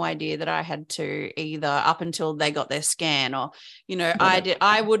had no idea that I had two either up until they got their scan, or,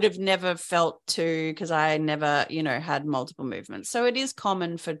 I would have never felt two because I never, had multiple movements. So it is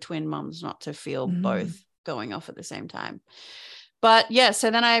common for twin mums not to feel both going off at the same time. But yeah, so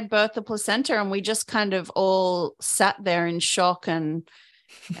then I birthed the placenta and we just kind of all sat there in shock and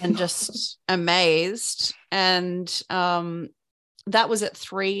just amazed. And that was at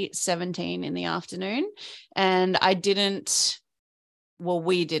 3:17 in the afternoon. And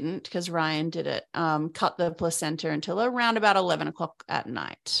we didn't, because Ryan did it, cut the placenta until around about 11 o'clock at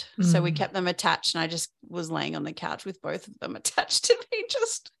night. So we kept them attached, and I just was laying on the couch with both of them attached to me,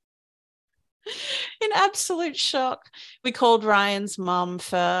 just in absolute shock. We called Ryan's mum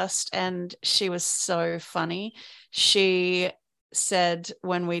first, and she was so funny. She said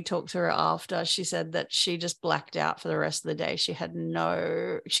when we talked to her after, she said that she just blacked out for the rest of the day. She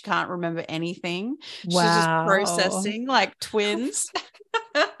can't remember anything. Wow. She was just processing like twins.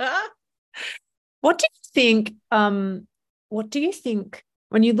 What do you think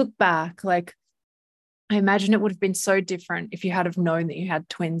when you look back? Like, I imagine it would have been so different if you had have known that you had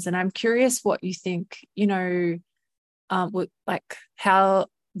twins. And I'm curious what you think, like how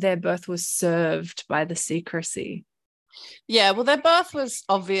their birth was served by the secrecy. Yeah, well, their birth was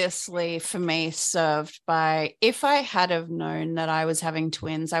obviously for me served by, if I had have known that I was having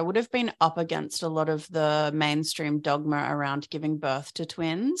twins, I would have been up against a lot of the mainstream dogma around giving birth to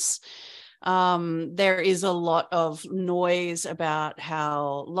twins. There is a lot of noise about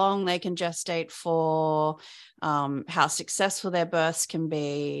how long they can gestate for, how successful their births can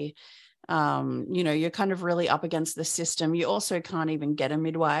be. you're kind of really up against the system. You also can't even get a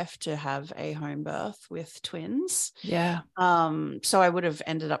midwife to have a home birth with twins. Yeah. So I would have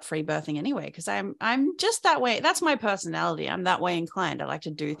ended up free birthing anyway, because I'm just that way. That's my personality. I'm that way inclined. I like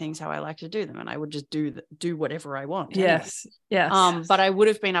to do things how I like to do them, and I would just do whatever I want. Yes. Anyway. Yes. But I would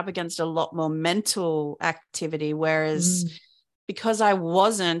have been up against a lot more mental activity, whereas because I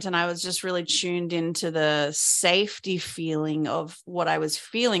wasn't, and I was just really tuned into the safety feeling of what I was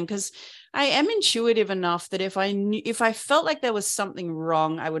feeling, because I am intuitive enough that if I felt like there was something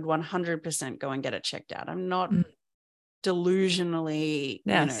wrong, I would 100% go and get it checked out. I'm not delusionally,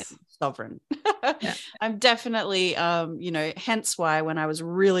 sovereign. Yeah. I'm definitely, hence why when I was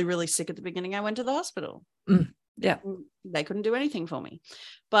really, really sick at the beginning, I went to the hospital. Yeah. They couldn't do anything for me.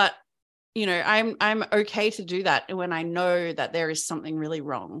 But I'm okay to do that when I know that there is something really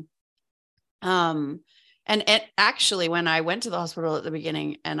wrong. And actually, when I went to the hospital at the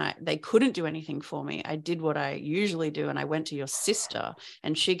beginning and they couldn't do anything for me, I did what I usually do, and I went to your sister,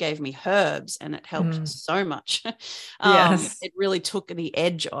 and she gave me herbs, and it helped so much. Yes. It really took the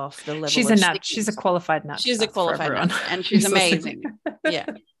edge off the level. She's a qualified naturopath. She's a qualified naturopath, and she's amazing. Yeah,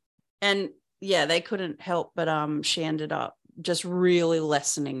 and yeah, they couldn't help, but she ended up just really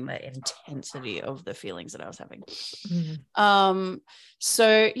lessening the intensity of the feelings that I was having.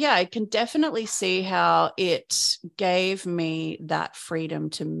 So yeah, I can definitely see how it gave me that freedom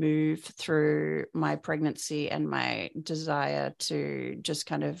to move through my pregnancy and my desire to just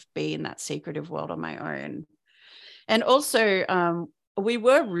kind of be in that secretive world on my own. And also, we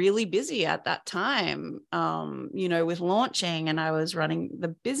were really busy at that time, with launching, and I was running the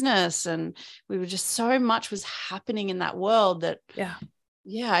business, and we were just, so much was happening in that world that,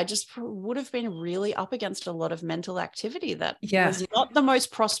 I just would have been really up against a lot of mental activity that was not the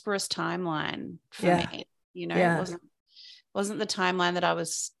most prosperous timeline for me. It wasn't the timeline that I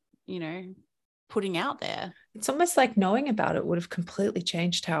was, putting out there. It's almost like knowing about it would have completely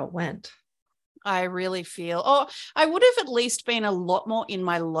changed how it went. I really feel, I would have at least been a lot more in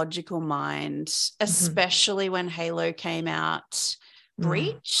my logical mind, especially when Halo came out,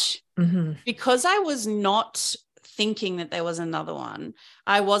 Breach, because I was not thinking that there was another one.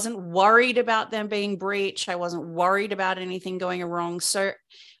 I wasn't worried about them being Breach. I wasn't worried about anything going wrong. So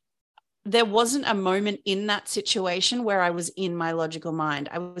there wasn't a moment in that situation where I was in my logical mind.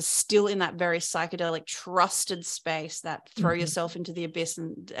 I was still in that very psychedelic, trusted space that throw yourself into the abyss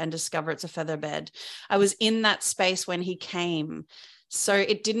and discover it's a feather bed. I was in that space when he came. So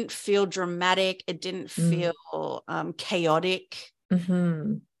it didn't feel dramatic. It didn't feel chaotic.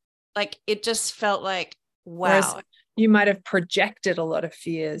 Like, it just felt like, wow. Whereas you might have projected a lot of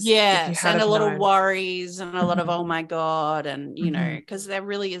fears. Yes, and a lot of worries and a lot of, oh my God. And, because there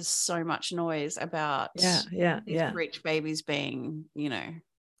really is so much noise about these Breech babies being,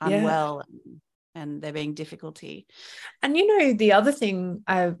 unwell and there being difficulty. And, the other thing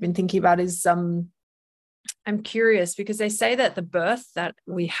I've been thinking about is I'm curious, because they say that the birth that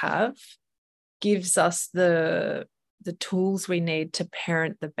we have gives us the tools we need to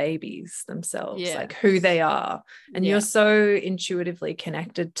parent the babies themselves, like who they are. And you're so intuitively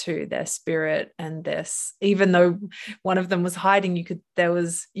connected to their spirit and this, even though one of them was hiding,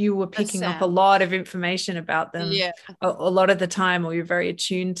 you were picking up a lot of information about them a lot of the time, or you're very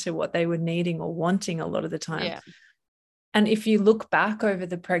attuned to what they were needing or wanting a lot of the time. And if you look back over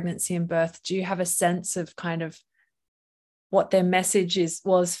the pregnancy and birth, do you have a sense of kind of what their message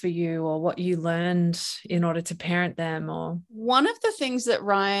was for you, or what you learned in order to parent them? Or one of the things that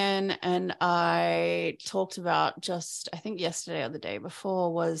Ryan and I talked about just, I think yesterday or the day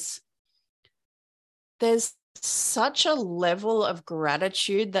before, was there's such a level of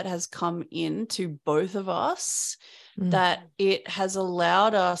gratitude that has come into both of us that it has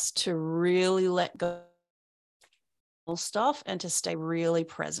allowed us to really let go stuff and to stay really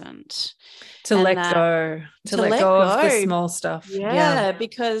present, to let go of the small stuff.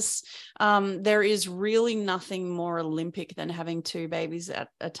 Because there is really nothing more Olympic than having 2 babies at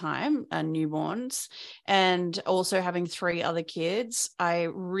a time, newborns, and also having 3 other kids. I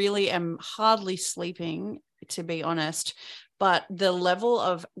really am hardly sleeping, to be honest. But the level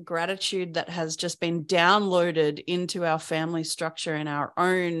of gratitude that has just been downloaded into our family structure and our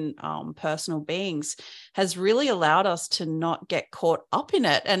own personal beings has really allowed us to not get caught up in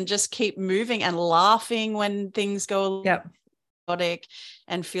it and just keep moving and laughing when things go chaotic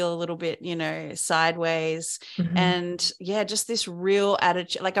and feel a little bit, sideways. And just this real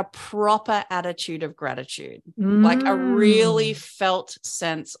attitude, like a proper attitude of gratitude, like a really felt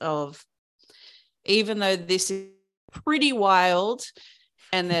sense of, even though this is pretty wild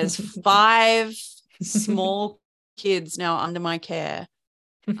and there's 5 small kids now under my care,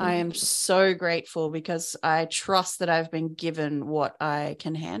 I am so grateful because I trust that I've been given what I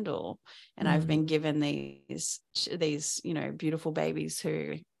can handle, and I've been given these, beautiful babies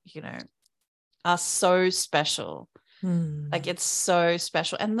who, are so special. Like, it's so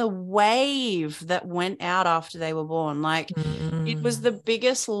special. And the wave that went out after they were born, like it was the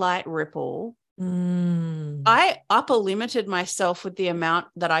biggest light ripple. I upper limited myself with the amount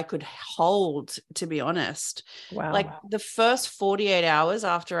that I could hold, to be honest. Wow. Like the first 48 hours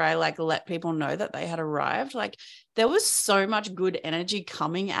after I let people know that they had arrived, like there was so much good energy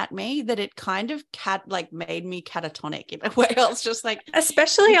coming at me that it kind of made me catatonic in a way. I was just like,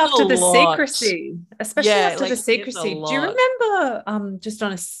 especially after the secrecy, do you remember, just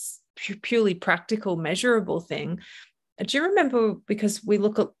on a purely practical measurable thing, do you remember, because we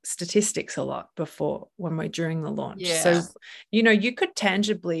look at statistics a lot during the launch. So, you could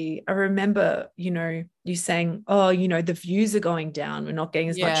tangibly, I remember, you saying, oh, the views are going down. We're not getting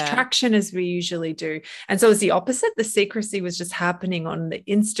as much traction as we usually do. And so it was the opposite. The secrecy was just happening on the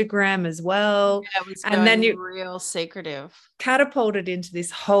Instagram as well. Yeah, it was and then you real secretive. Catapulted into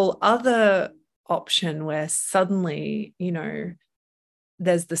this whole other option where suddenly,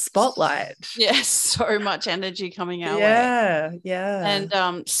 there's the spotlight. Yes, so much energy coming our way. Yeah.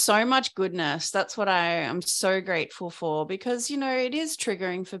 And so much goodness. That's what I am so grateful for, because, it is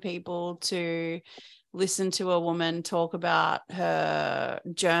triggering for people to listen to a woman talk about her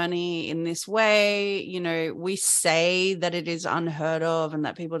journey in this way. We say that it is unheard of and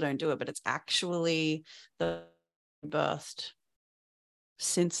that people don't do it, but it's actually the birthed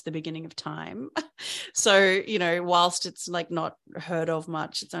since the beginning of time. So, whilst it's not heard of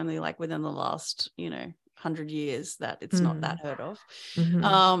much, it's only within the last, 100 years that it's not that heard of.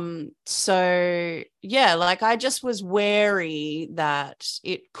 So yeah, I just was wary that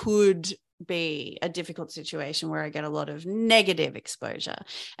it could be a difficult situation where I get a lot of negative exposure.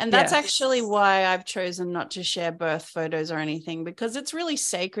 And that's actually why I've chosen not to share birth photos or anything, because it's really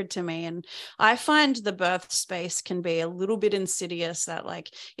sacred to me. And I find the birth space can be a little bit insidious, that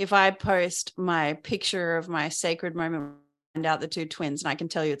if I post my picture of my sacred moment and out the two twins, and I can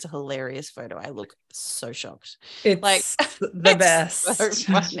tell you it's a hilarious photo. I look so shocked. It's the best. So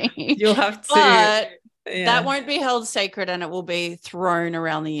funny. You'll have to. But that won't be held sacred, and it will be thrown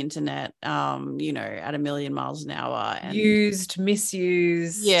around the internet, at a million miles an hour. And used,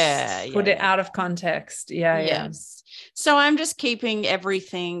 misused. Put it out of context. Yes. So I'm just keeping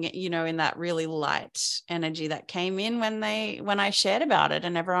everything, in that really light energy that came in when I shared about it,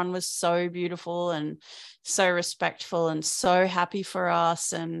 and everyone was so beautiful and so respectful and so happy for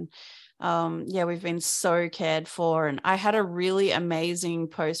us. And we've been so cared for. And I had a really amazing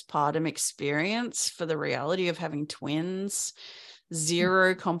postpartum experience for the reality of having twins.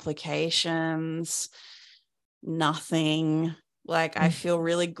 0 complications, nothing. I feel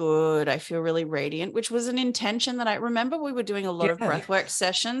really good. I feel really radiant, which was an intention that I remember. We were doing a lot of breathwork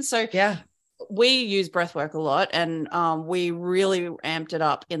sessions. So we use breathwork a lot, and we really amped it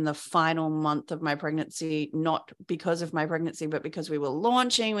up in the final month of my pregnancy, not because of my pregnancy, but because we were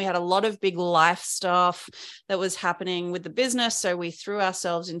launching. We had a lot of big life stuff that was happening with the business. So we threw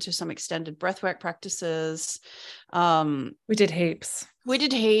ourselves into some extended breathwork practices. We did heaps.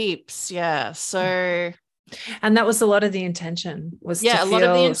 Yeah. So... And that was a lot of the intention, was to feel lot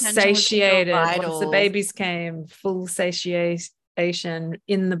of the satiated once the babies came, full satiation,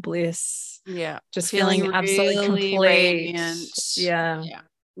 in the bliss. Just feeling absolutely complete. Radiant. Yeah.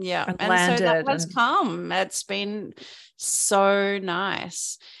 And so that has come. It's been so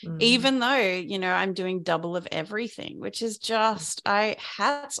nice. Even though, I'm doing double of everything, which is just,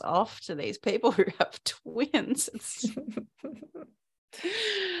 hats off to these people who have twins.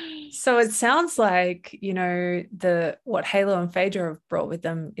 So it sounds like, what Halo and Phaedra have brought with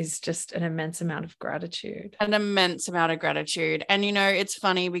them is just an immense amount of gratitude. And, it's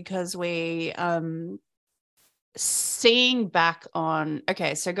funny because we, seeing back on,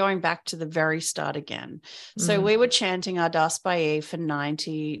 so going back to the very start again. So we were chanting Ardas Ba'i for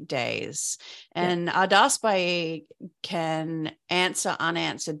 90 days, and Ardas Ba'i can answer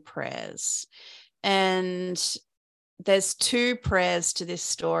unanswered prayers. And there's 2 prayers to this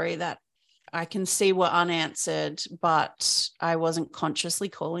story that I can see were unanswered, but I wasn't consciously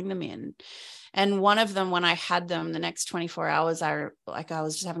calling them in. And one of them, when I had them the next 24 hours, I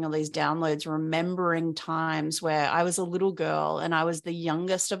was just having all these downloads, remembering times where I was a little girl and I was the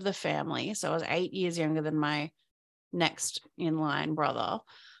youngest of the family. So I was 8 years younger than my next in line brother.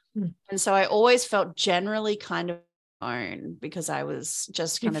 And so I always felt generally kind of own, because I was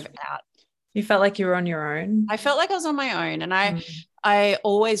just kind of out. You felt like you were on your own? I felt like I was on my own, and I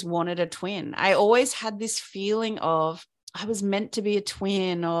always wanted a twin. I always had this feeling of, I was meant to be a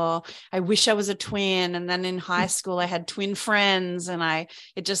twin, or I wish I was a twin. And then in high school, I had twin friends, and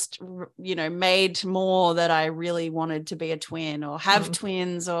it just, made more that I really wanted to be a twin or have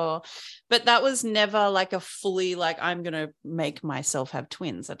twins, but that was never like a fully, like, I'm going to make myself have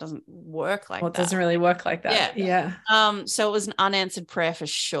twins. That doesn't work like that. It doesn't really work like that. Yeah. So it was an unanswered prayer for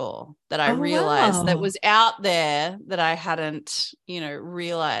sure that I realized that was out there that I hadn't,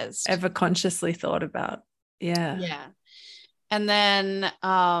 realized. Ever consciously thought about. Yeah. Yeah. And then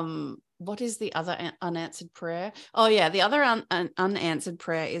what is the other unanswered prayer? Oh, yeah. The other unanswered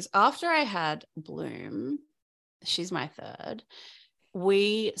prayer is after I had Bloom, she's my third,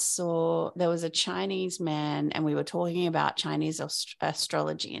 we saw there was a Chinese man, and we were talking about Chinese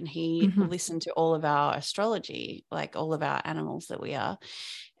astrology, and he listened to all of our astrology, like all of our animals that we are.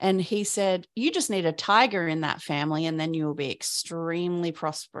 And he said, you just need a tiger in that family, and then you will be extremely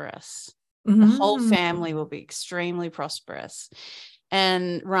prosperous. The whole family will be extremely prosperous.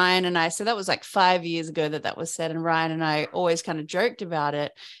 And Ryan and I, so that was like 5 years ago that was said. And Ryan and I always kind of joked about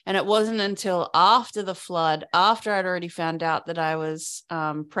it. And it wasn't until after the flood, after I'd already found out that I was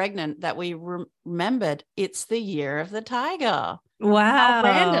pregnant, that we remembered it's the year of the tiger. Wow. How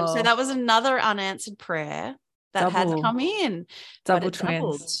random. So that was another unanswered prayer that had come in. Double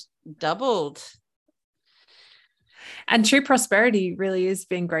twins. Doubled. And true prosperity really is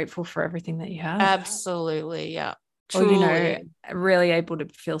being grateful for everything that you have. Absolutely. Yeah. Truly. Or, really able to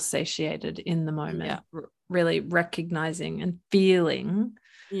feel satiated in the moment, really recognizing and feeling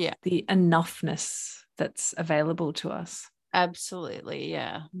the enoughness that's available to us. Absolutely.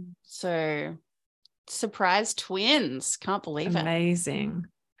 Yeah. So surprise twins. Can't believe it. Amazing.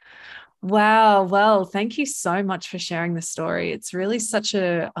 Wow. Well, thank you so much for sharing the story. It's really such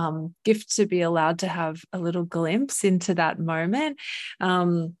a gift to be allowed to have a little glimpse into that moment.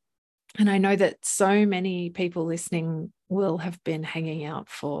 And I know that so many people listening will have been hanging out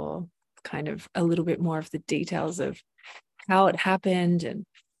for kind of a little bit more of the details of how it happened and,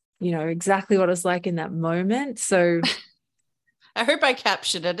 exactly what it was like in that moment. So I hope I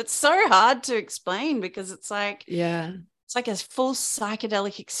captured it. It's so hard to explain because it's like, it's like a full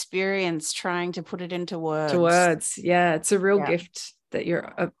psychedelic experience trying to put it into words. Yeah. It's a real gift that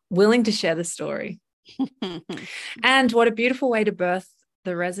you're willing to share the story. And what a beautiful way to birth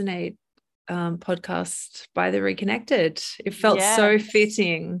the Resonate podcast by the Reconnected. It felt so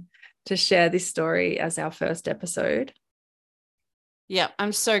fitting to share this story as our first episode. Yeah,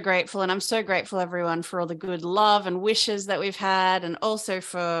 I'm so grateful. And I'm so grateful, everyone, for all the good love and wishes that we've had. And also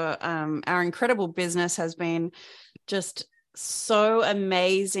for our incredible business has been just so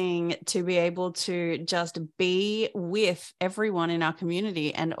amazing to be able to just be with everyone in our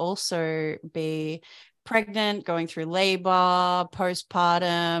community and also be pregnant, going through labor,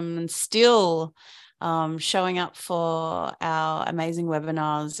 postpartum, and still showing up for our amazing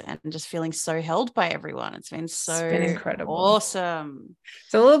webinars and just feeling so held by everyone. It's been incredible. Awesome.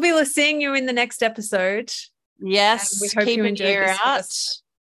 So we'll be seeing you in the next episode. Yes. And we hope you enjoyed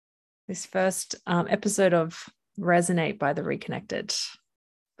this first episode of Resonate by the Reconnected.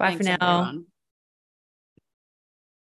 Bye. Thanks, for now. Everyone.